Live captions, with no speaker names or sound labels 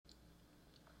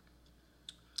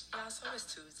Y'all, so it's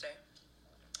Tuesday.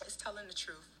 It's Telling the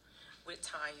Truth with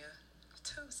Tanya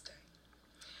Tuesday.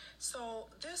 So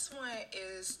this one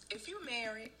is, if you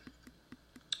married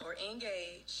or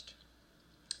engaged,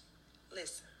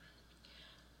 listen,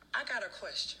 I got a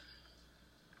question.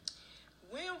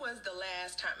 When was the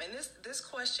last time, and this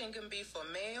question can be for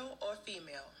male or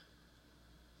female,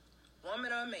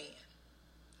 woman or man,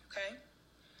 okay?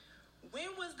 When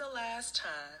was the last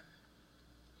time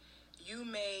you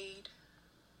made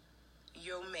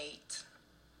your mate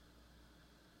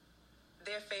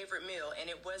their favorite meal, and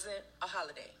it wasn't a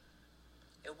holiday?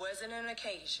 It wasn't an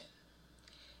occasion.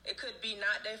 It could be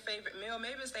not their favorite meal.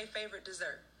 Maybe it's their favorite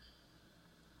dessert.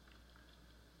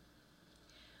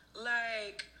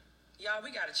 Like, y'all,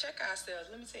 we got to check ourselves.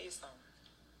 Let me tell you something.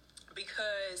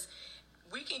 Because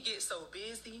we can get so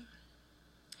busy.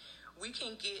 We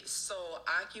can get so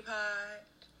occupied.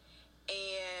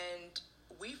 And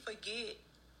we forget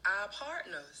our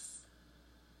partners.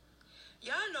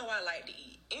 Y'all know I like to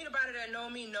eat. Anybody that know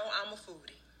me know I'm a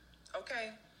foodie. Okay?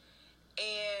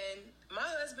 And my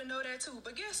husband know that too.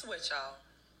 But guess what, y'all?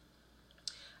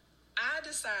 I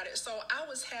decided,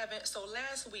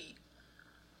 last week,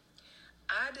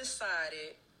 I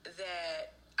decided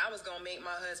that I was going to make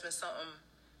my husband something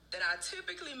that I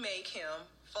typically make him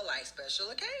for like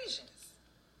special occasions.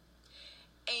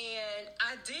 And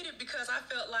I did it because I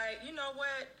felt like, you know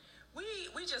what?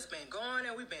 We just been going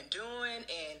and we've been doing,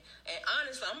 and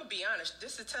honestly, I'm gonna be honest.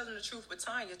 This is Telling the Truth with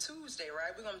Tanya Tuesday,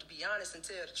 right? We're gonna be honest and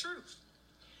tell the truth.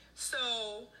 So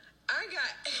I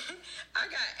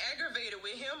got aggravated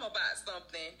with him about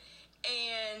something,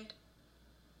 and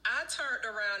I turned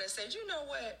around and said, you know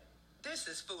what? This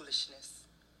is foolishness.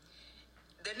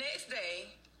 The next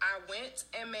day, I went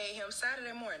and made him,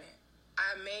 Saturday morning,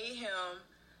 I made him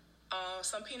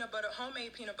some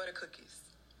homemade peanut butter cookies.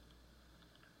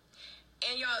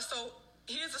 And y'all, so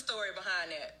here's the story behind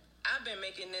that. I've been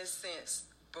making this since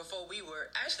before we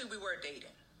were dating.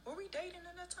 Were we dating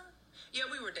at that time? Yeah,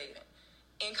 we were dating.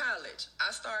 In college, I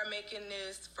started making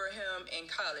this for him in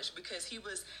college because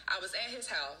I was at his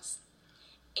house,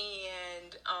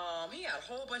 and he had a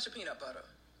whole bunch of peanut butter.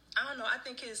 I don't know. I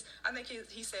think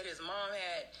he said his mom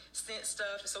had sent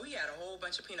stuff, so he had a whole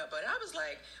bunch of peanut butter. And I was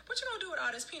like, "What you gonna do with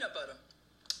all this peanut butter?"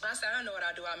 I said, "I know what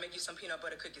I'll do. I'll make you some peanut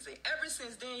butter cookies." And ever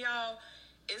since then, y'all,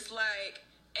 it's like,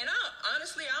 and I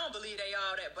don't believe they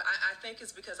all that, but I think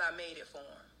it's because I made it for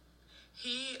him.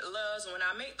 He loves when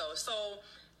I make those. So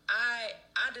I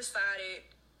decided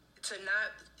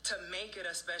to make it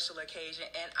a special occasion,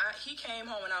 and he came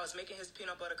home and I was making his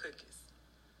peanut butter cookies.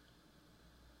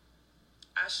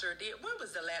 I sure did. When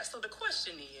was the last? So the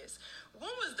question is,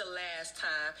 when was the last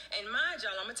time? And mind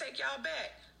y'all, I'm gonna take y'all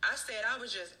back. I said I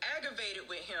was just aggravated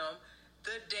with him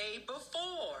the day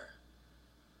before.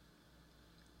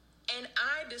 And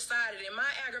I decided in my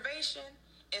aggravation,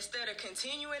 instead of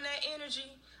continuing that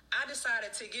energy, I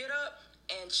decided to get up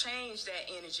and change that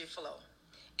energy flow.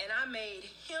 And I made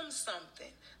him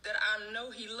something that I know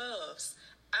he loves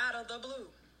out of the blue.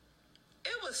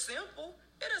 It was simple.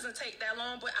 It doesn't take that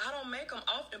long, but I don't make them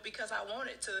often because I want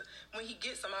it to, when he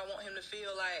gets them, I want him to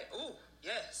feel like, ooh,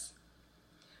 yes.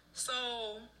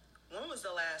 So, when was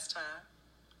the last time?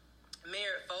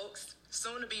 Married folks,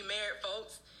 soon to be married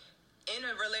folks, in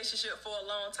a relationship for a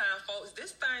long time folks,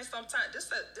 this thing sometimes,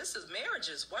 this is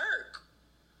marriage's work.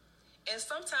 And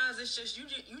sometimes it's just, you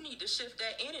need to shift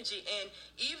that energy. And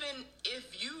even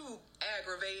if you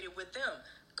aggravated with them,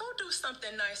 go do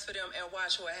something nice for them and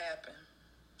watch what happens.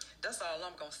 That's all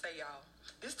I'm going to say, y'all.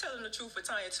 This Telling the Truth with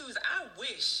Tanya Tuesday. I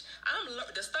wish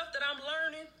the stuff that I'm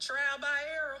learning, trial by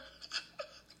error,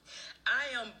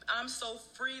 I'm so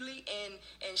freely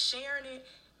and sharing it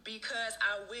because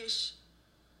I wish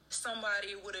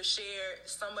somebody would have shared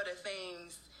some of the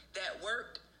things that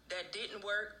worked, that didn't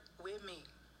work with me.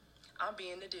 I'm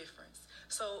being the difference.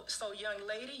 So young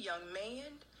lady, young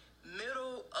man,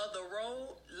 middle of the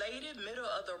road lady, middle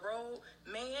of the road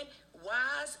man,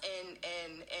 wise and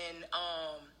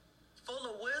full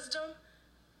of wisdom.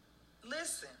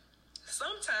 Listen,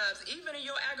 sometimes even in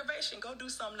your aggravation, go do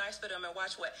something nice for them and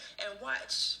watch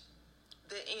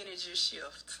the energy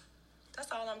shift.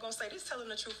 That's all I'm going to say. This is Telling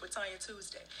the Truth with Tanya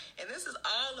Tuesday. And this is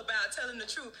all about telling the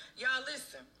truth. Y'all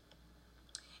listen,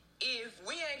 if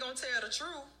we ain't going to tell the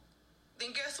truth,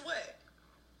 then guess what?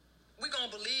 We're going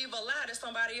to believe a lie that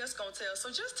somebody else going to tell. So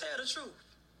just tell the truth.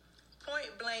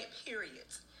 Point blank, period.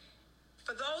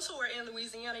 For those who are in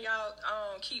Louisiana, y'all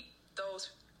keep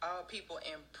those people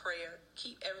in prayer.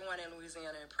 Keep everyone in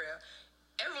Louisiana in prayer.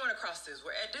 Everyone across this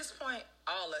world. At this point,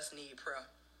 all us need prayer.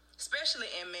 Especially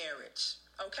in marriage.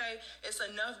 Okay? It's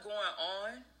enough going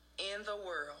on in the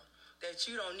world. that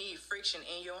you don't need friction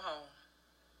in your home.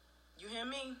 You hear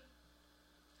me?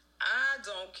 I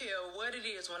don't care what it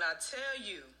is when I tell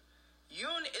you,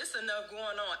 it's enough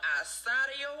going on outside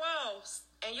of your walls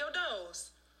and your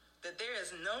doors that there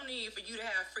is no need for you to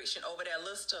have friction over that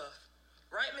little stuff.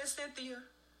 Right, Miss Cynthia?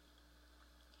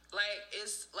 Like,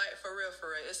 it's like for real.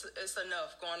 It's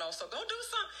enough going on. So go do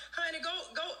something, honey.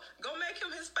 Go make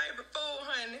him his favorite food,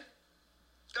 honey.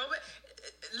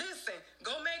 Listen,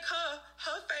 go make her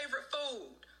favorite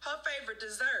food, her favorite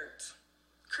dessert.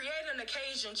 Create an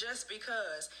occasion just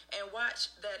because and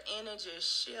watch that energy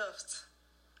shift.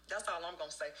 That's all I'm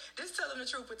going to say. This Telling the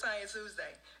Truth with Tanya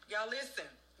Tuesday. Y'all listen,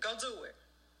 go do it.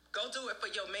 Go do it for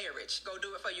your marriage. Go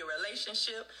do it for your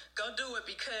relationship. Go do it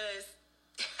because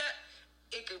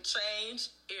it can change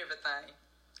everything.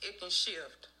 It can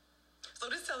shift. So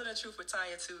this Telling the Truth with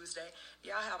Tanya Tuesday.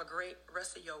 Y'all have a great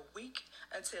rest of your week.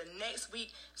 Until next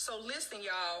week. So listen,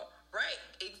 y'all. Right?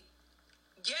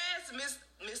 Yes, Miss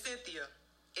Cynthia.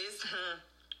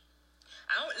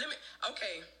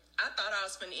 Okay. I thought I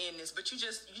was finna end this, but you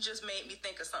just made me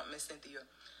think of something, Miss Cynthia.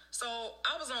 So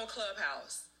I was on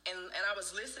Clubhouse. And I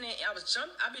was listening. I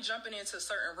be jumping into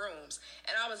certain rooms,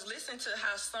 and I was listening to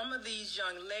how some of these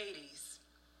young ladies,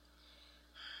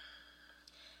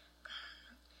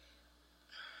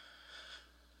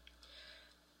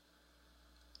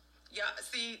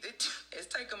 see, it's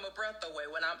taking my breath away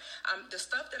when I'm the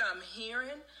stuff that I'm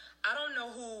hearing. I don't know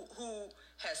who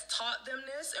has taught them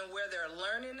this and where they're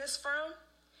learning this from,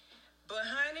 but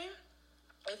honey,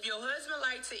 if your husband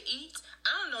like to eat,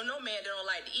 I don't know no man that don't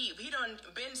like to eat. He done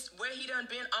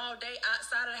been all day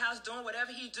outside of the house doing whatever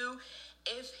he do.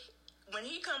 When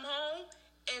he come home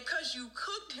and cause you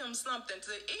cooked him something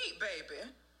to eat, baby,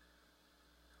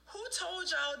 who told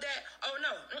y'all that? Oh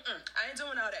no, I ain't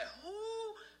doing all that. Who?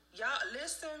 Y'all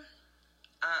listen.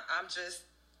 I'm just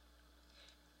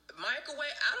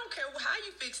microwave. I don't care how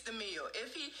you fix the meal.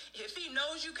 If he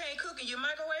knows you can't cook and you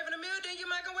microwaving a meal, then you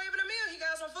microwaving a meal. He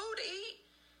got some food to eat.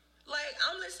 Like,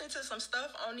 I'm listening to some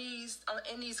stuff in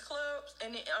these clubs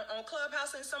and on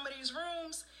Clubhouse in some of these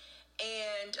rooms,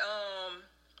 and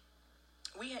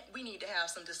we need to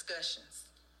have some discussions.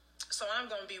 So I'm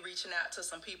going to be reaching out to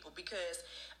some people because,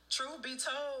 truth be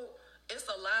told, it's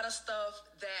a lot of stuff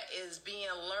that is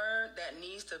being learned that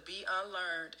needs to be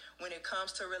unlearned when it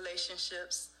comes to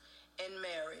relationships and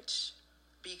marriage,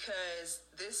 because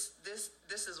this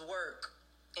is work,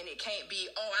 and it can't be,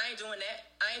 oh, I ain't doing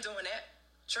that.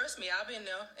 Trust me, I've been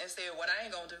there and said what I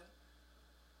ain't gonna do.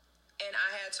 And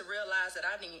I had to realize that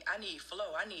I need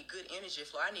flow. I need good energy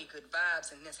flow. I need good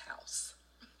vibes in this house.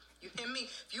 You hear me?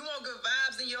 If you want good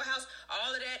vibes in your house,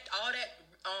 all that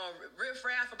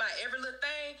riff-raff about every little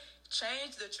thing,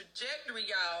 change the trajectory,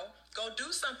 y'all. Go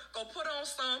do some. Go put on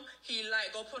some he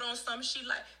like. Go put on some she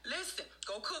like. Listen,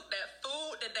 go cook that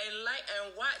food that they like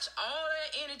and watch all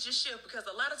that energy shift, because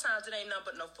a lot of times it ain't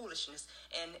nothing but no foolishness,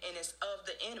 and it's of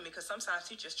the enemy, because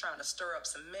sometimes he's just trying to stir up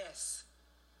some mess.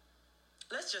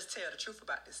 Let's just tell the truth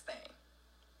about this thing.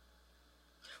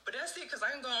 But that's it, because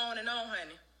I can go on and on,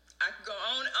 honey. I can go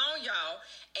on and on, y'all.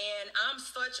 And I'm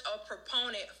such a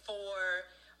proponent for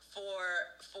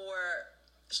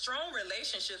strong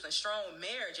relationships and strong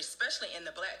marriage, especially in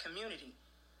the Black community.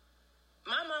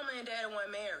 My mama and daddy weren't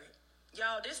married.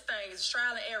 Y'all, this thing is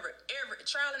trial and error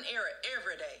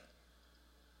every day.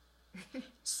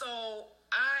 So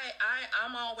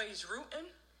I'm always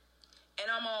rooting, and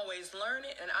I'm always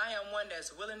learning, and I am one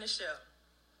that's willing to share.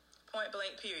 Point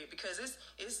blank, period. Because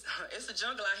it's a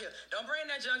jungle out here. Don't bring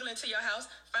that jungle into your house.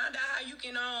 Find out how you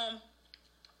can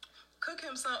cook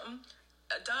him something,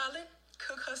 darling.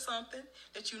 Cook her something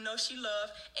that you know she love,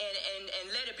 and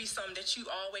let it be something that she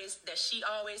always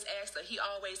asks, or he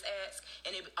always asks,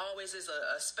 and it always is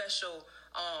a special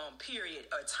period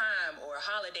or time or a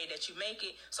holiday that you make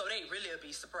it, so they really will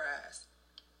be surprised.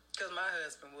 Because my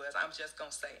husband was. I'm just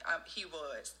gonna say he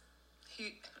was.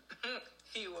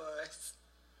 He was.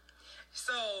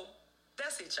 So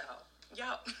that's it,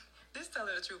 y'all. This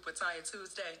Telling the Truth with Tanya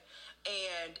Tuesday.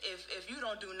 And if you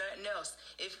don't do nothing else,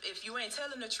 if you ain't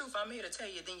telling the truth, I'm here to tell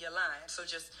you, then you're lying. So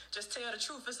just tell the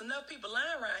truth. There's enough people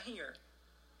lying around here.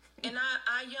 And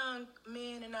our young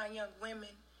men and our young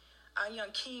women, our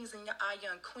young kings and our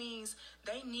young queens,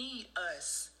 they need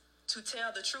us to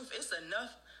tell the truth. It's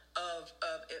enough of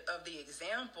the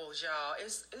examples, y'all.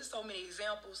 It's so many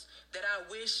examples that I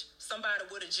wish somebody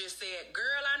would have just said,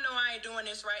 girl, I know I ain't doing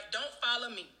this right. Don't follow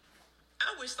me.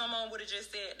 I wish someone would have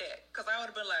just said that, because I would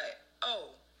have been like,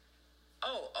 oh,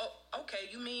 okay,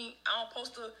 you mean I'm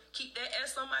supposed to keep that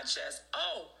S on my chest?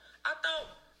 Oh, I thought,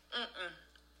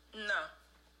 no.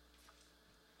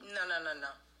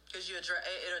 because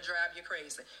it'll drive you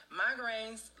crazy.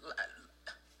 Migraines,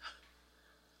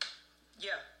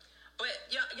 yeah. But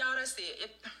y'all, that's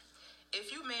it.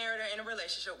 If you married or in a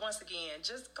relationship, once again,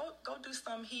 just go do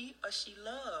something he or she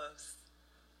loves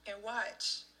and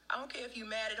watch. I don't care if you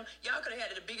mad at them. Y'all could have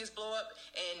had the biggest blow up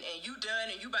and you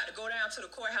done and you about to go down to the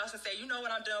courthouse and say, you know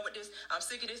what, I'm done with this. I'm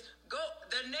sick of this. Go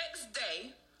the next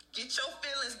day, get your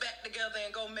feelings back together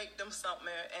and go make them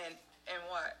something and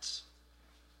watch.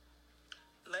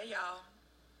 Love y'all.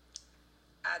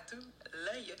 I do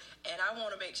love you. And I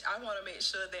want to make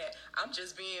sure that I'm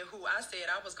just being who I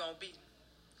said I was going to be.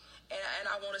 And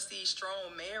I want to see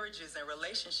strong marriages and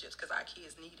relationships because our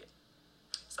kids need it.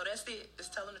 So that's it. It's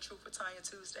Telling the Truth with Tanya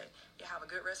Tuesday. You have a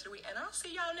good rest of the week. And I'll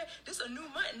see y'all next. This is a new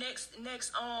month next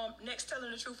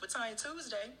Telling the Truth with Tanya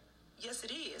Tuesday. Yes,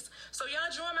 it is. So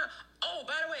y'all join my... Oh,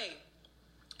 by the way,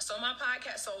 so my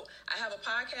podcast... So I have a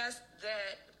podcast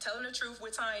that Telling the Truth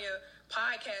with Tanya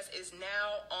podcast is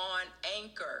now on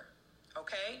Anchor.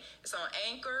 Okay? It's on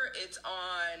Anchor. It's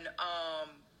on...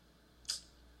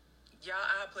 Y'all,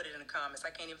 I'll put it in the comments. I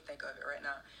can't even think of it right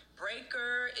now.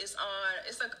 Breaker is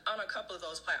on a couple of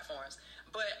those platforms.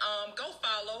 But go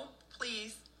follow,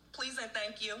 please and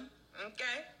thank you.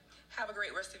 Okay? Have a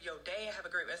great rest of your day. Have a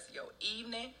great rest of your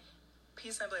evening.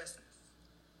 Peace and blessings.